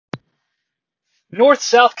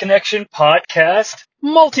North-South Connection Podcast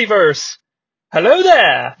Multiverse. Hello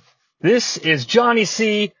there. This is Jonnie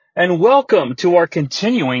Sea, and welcome to our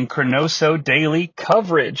continuing ChroNoSo daily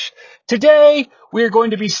coverage. Today, we are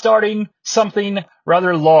going to be starting something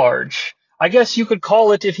rather large. I guess you could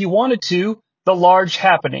call it, if you wanted to, the large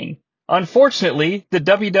happening. Unfortunately, the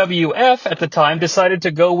WWF at the time decided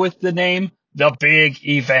to go with the name The Big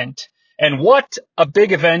Event. And what a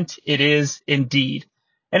big event it is indeed.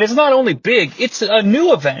 And it's not only big, it's a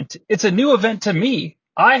new event. It's a new event to me.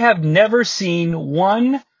 I have never seen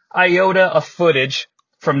one iota of footage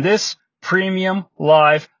from this premium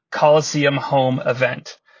live Coliseum home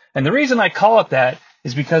event. And the reason I call it that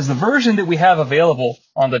is because the version that we have available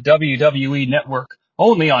on the WWE network,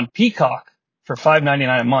 only on Peacock for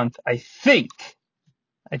 $5.99 a month, I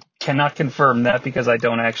cannot confirm that because I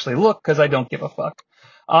don't actually look because I don't give a fuck.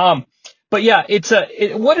 But yeah,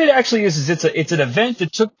 what it actually is it's an event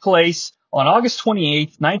that took place on August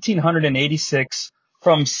 28th, 1986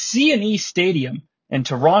 from C&E Stadium in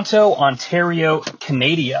Toronto, Ontario,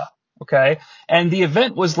 Canada. Okay. And the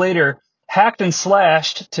event was later hacked and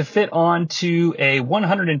slashed to fit onto a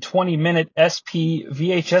 120-minute SP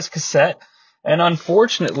VHS cassette. And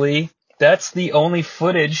unfortunately, that's the only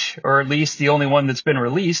footage, or at least the only one that's been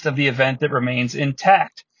released of the event that remains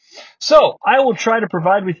intact. So I will try to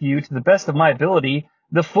provide with you, to the best of my ability,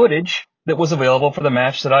 the footage that was available for the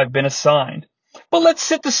match that I've been assigned. But let's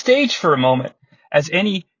set the stage for a moment. As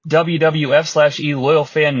any WWF/E loyal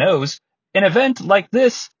fan knows, an event like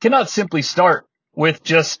this cannot simply start with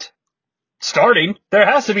just starting. There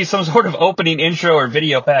has to be some sort of opening intro or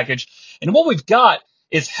video package. And what we've got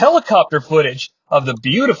is helicopter footage of the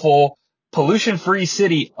beautiful, pollution-free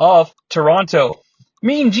city of Toronto.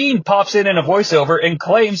 Mean Gene pops in a voiceover and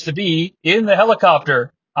claims to be in the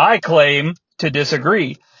helicopter. I claim to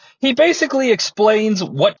disagree. He basically explains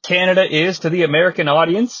what Canada is to the American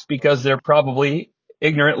audience because they're probably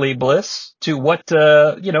ignorantly bliss to what,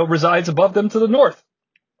 resides above them to the north.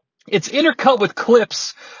 It's intercut with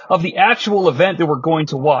clips of the actual event that we're going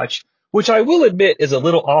to watch, which I will admit is a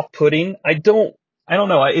little off-putting. I don't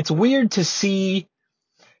know. It's weird to see,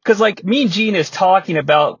 cause like Mean Gene is talking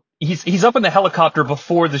about, he's up in the helicopter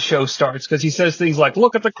before the show starts, cause he says things like,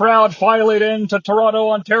 look at the crowd filing into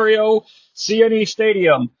Toronto, Ontario, C&E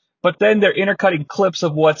Stadium. But then they're intercutting clips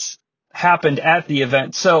of what's happened at the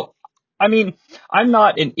event. So, I mean, I'm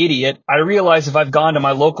not an idiot. I realize if I've gone to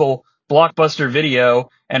my local Blockbuster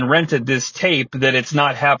Video and rented this tape that it's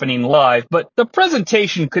not happening live, but the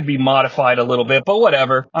presentation could be modified a little bit, but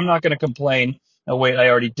whatever. I'm not going to complain. Oh, wait, I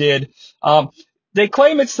already did. They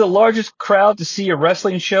claim it's the largest crowd to see a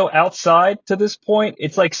wrestling show outside to this point.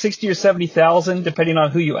 It's like 60 or 70,000, depending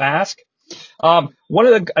on who you ask. A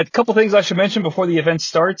couple things I should mention before the event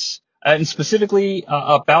starts, and specifically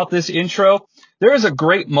about this intro. There is a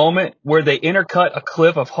great moment where they intercut a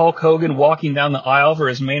clip of Hulk Hogan walking down the aisle for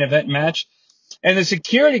his main event match, and the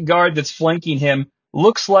security guard that's flanking him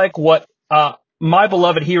looks like what my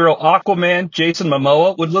beloved hero Aquaman, Jason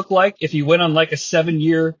Momoa, would look like if he went on like a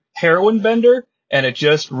 7-year heroin bender, and it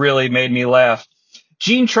just really made me laugh.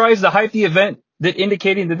 Gene tries to hype the event, that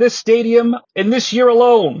indicating that this stadium in this year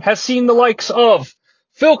alone has seen the likes of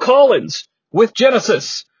Phil Collins with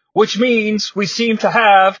Genesis, which means we seem to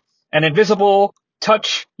have an invisible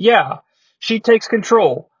touch. Yeah, she takes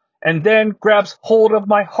control and then grabs hold of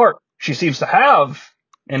my heart. She seems to have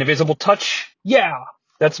an invisible touch. Yeah,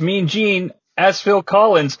 that's Mean Gene as Phil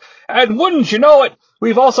Collins. And wouldn't you know it,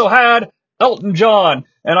 we've also had Elton John.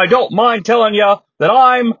 And I don't mind telling you that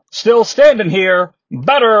I'm still standing here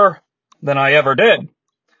better than I ever did.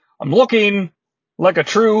 I'm looking like a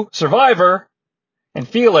true survivor and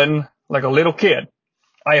feeling like a little kid.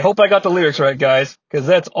 I hope I got the lyrics right, guys, because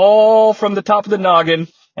that's all from the top of the noggin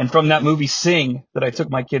and from that movie Sing that I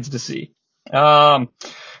took my kids to see. Starting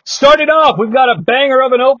off, we've got a banger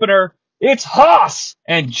of an opener. It's Haas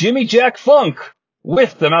and Jimmy Jack Funk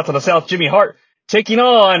with the Mouth of the South Jimmy Hart taking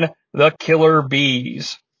on the Killer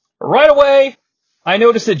Bees. Right away, I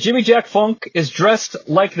noticed that Jimmy Jack Funk is dressed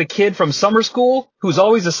like the kid from summer school who's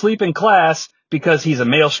always asleep in class because he's a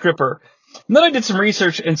male stripper. And then I did some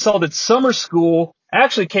research and saw that Summer School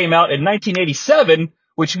actually came out in 1987,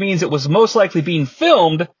 which means it was most likely being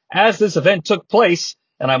filmed as this event took place,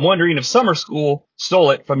 and I'm wondering if Summer School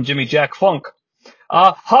stole it from Jimmy Jack Funk.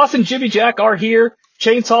 Haas and Jimmy Jack are here.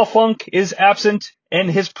 Chainsaw Funk is absent,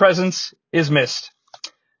 and his presence is missed.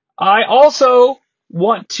 I also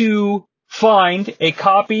want to find a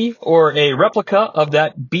copy or a replica of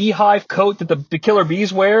that beehive coat that the Killer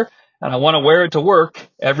Bees wear, and I want to wear it to work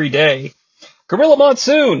every day. Gorilla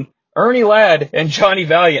Monsoon, Ernie Ladd, and Johnny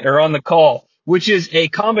Valiant are on the call. which is a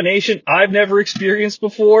combination I've never experienced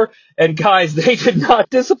before. And guys, they did not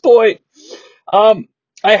disappoint. Um,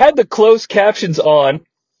 I had the closed captions on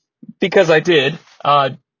because I did.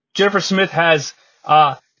 Jennifer Smith has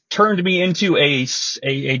turned me into a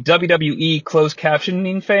WWE closed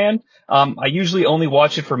captioning fan. I usually only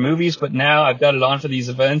watch it for movies, but now I've got it on for these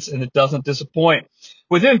events, and it doesn't disappoint.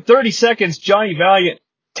 Within 30 seconds, Johnny Valiant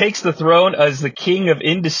takes the throne as the king of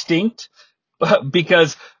indistinct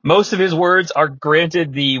because most of his words are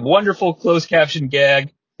granted the wonderful closed caption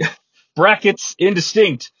gag, brackets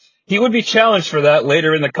indistinct. He would be challenged for that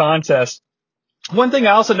later in the contest. One thing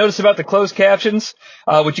I also noticed about the closed captions,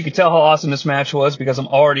 which you can tell how awesome this match was because I'm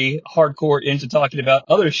already hardcore into talking about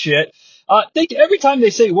other shit. Every time they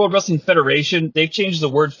say World Wrestling Federation, they've changed the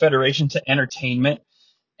word federation to entertainment.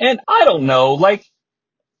 And I don't know, like,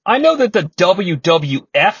 I know that the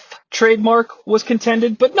WWF trademark was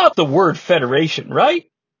contended, but not the word federation, right?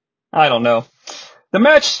 I don't know. The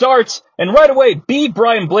match starts, and right away, B.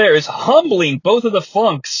 Brian Blair is humbling both of the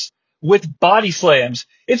Funks with body slams.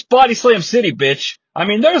 It's Body Slam City, bitch. I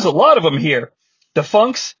mean, there's a lot of them here. The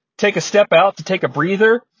Funks take a step out to take a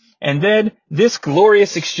breather, and then this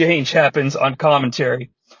glorious exchange happens on commentary.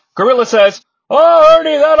 Gorilla says, "Oh,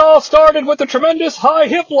 Ernie, that all started with the tremendous high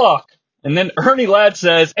hip lock." And then Ernie Ladd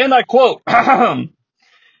says, and I quote,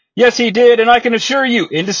 "Yes, he did, and I can assure you,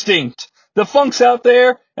 indistinct. The Funk's out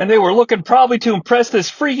there, and they were looking probably to impress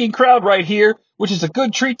this freaking crowd right here, which is a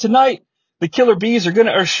good treat tonight. The Killer Bees are going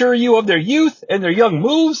to assure you of their youth and their young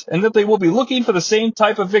moves, and that they will be looking for the same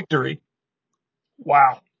type of victory."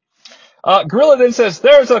 Wow. Gorilla then says,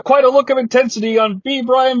 "There's quite a look of intensity on B.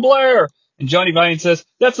 Brian Blair." And Johnny Valiant says,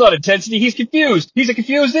 "That's not intensity, he's confused. He's a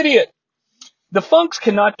confused idiot." The Funks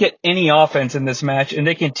cannot get any offense in this match, and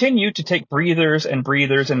they continue to take breathers and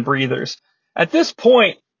breathers and breathers. At this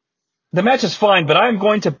point, the match is fine, but I'm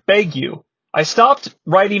going to beg you. I stopped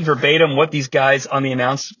writing verbatim what these guys on the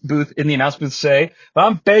announce booth say, but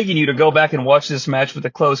I'm begging you to go back and watch this match with the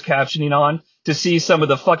closed captioning on to see some of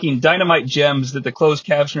the fucking dynamite gems that the closed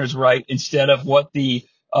captioners write instead of what the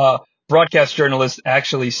broadcast journalists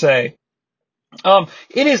actually say.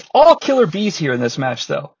 It is all Killer Bees here in this match,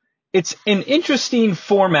 though. It's an interesting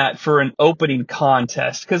format for an opening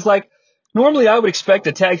contest, because like normally I would expect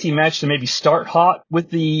a tag team match to maybe start hot with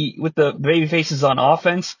the baby faces on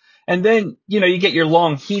offense, and then you get your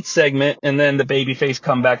long heat segment, and then the babyface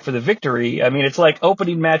come back for the victory. I mean, it's like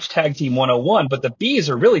opening match tag team 101, but the Bees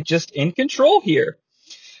are really just in control here.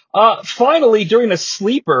 Finally, during a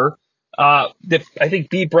sleeper that I think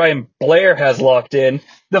B. Brian Blair has locked in,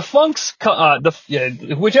 the Funks,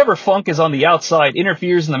 whichever Funk is on the outside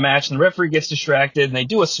interferes in the match, and the referee gets distracted, and they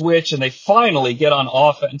do a switch, and they finally get on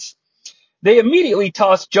offense. They immediately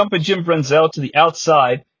toss Jumpin' Jim Brunzell to the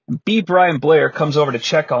outside, and B. Brian Blair comes over to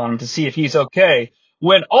check on him to see if he's okay,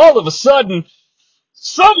 when all of a sudden,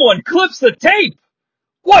 someone clips the tape!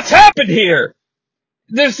 What's happened here?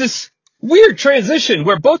 There's this weird transition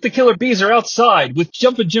where both the Killer Bees are outside with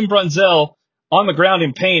Jumpin' Jim Brunzell on the ground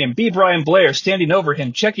in pain and B. Brian Blair standing over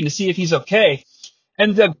him checking to see if he's okay.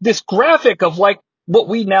 And this graphic of like what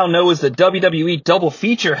we now know as the WWE double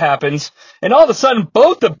feature happens, and all of a sudden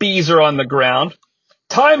both the Bees are on the ground.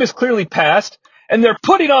 Time has clearly passed, and they're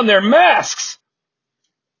putting on their masks.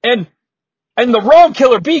 And the wrong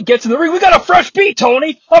Killer Bee gets in the ring. We got a fresh bee,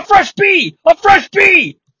 Tony! A fresh bee! A fresh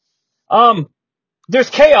bee! There's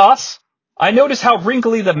chaos. I notice how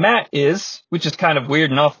wrinkly the mat is, which is kind of weird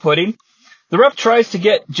and off-putting. The ref tries to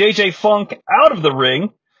get JJ Funk out of the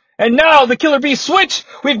ring. And now the Killer Bee switch.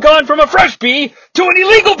 We've gone from a fresh bee to an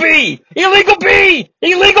illegal bee. Illegal bee.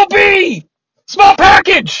 Illegal bee. Small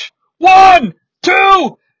package. 1,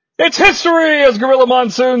 2. It's history, as Gorilla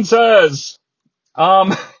Monsoon says.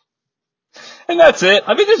 And that's it.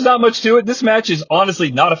 I mean, there's not much to it. This match is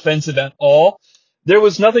honestly not offensive at all. There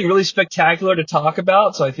was nothing really spectacular to talk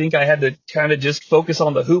about, so I think I had to kind of just focus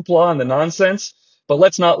on the hoopla and the nonsense. But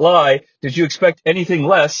let's not lie. Did you expect anything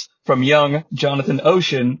less from young Jonathan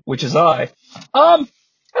Ocean, which is I? I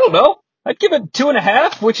don't know. I'd give it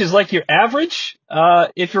 2.5, which is like your average,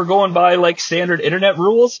 if you're going by like standard internet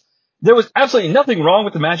rules. There was absolutely nothing wrong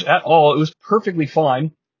with the match at all. It was perfectly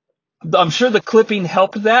fine. I'm sure the clipping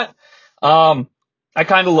helped that. I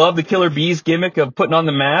kind of love the Killer Bees gimmick of putting on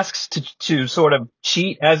the masks to sort of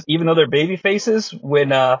cheat as even though they're baby faces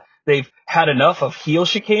when they've had enough of heel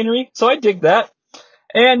chicanery. So I dig that.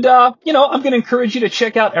 And I'm going to encourage you to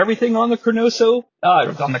check out everything on the ChroNoSo,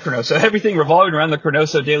 everything revolving around the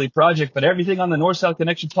ChroNoSo Daily Project, but everything on the North-South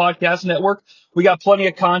Connection Podcast Network. We got plenty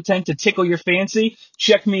of content to tickle your fancy.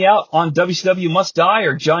 Check me out on WCW Must Die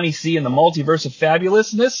or Johnny Sea in the Multiverse of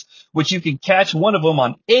Fabulousness, which you can catch one of them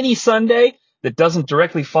on any Sunday. that doesn't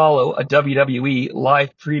directly follow a WWE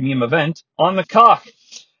live premium event on the cock.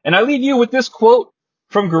 And I leave you with this quote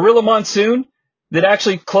from Gorilla Monsoon that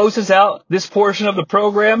actually closes out this portion of the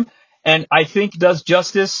program, and I think does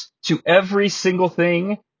justice to every single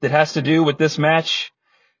thing that has to do with this match.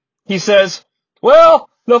 He says, well,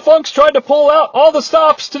 the Funks tried to pull out all the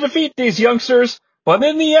stops to defeat these youngsters, but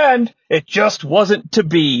in the end, it just wasn't to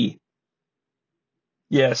be.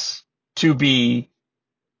 Yes, to be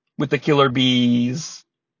with the killer bees.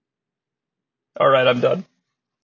 All right, I'm done.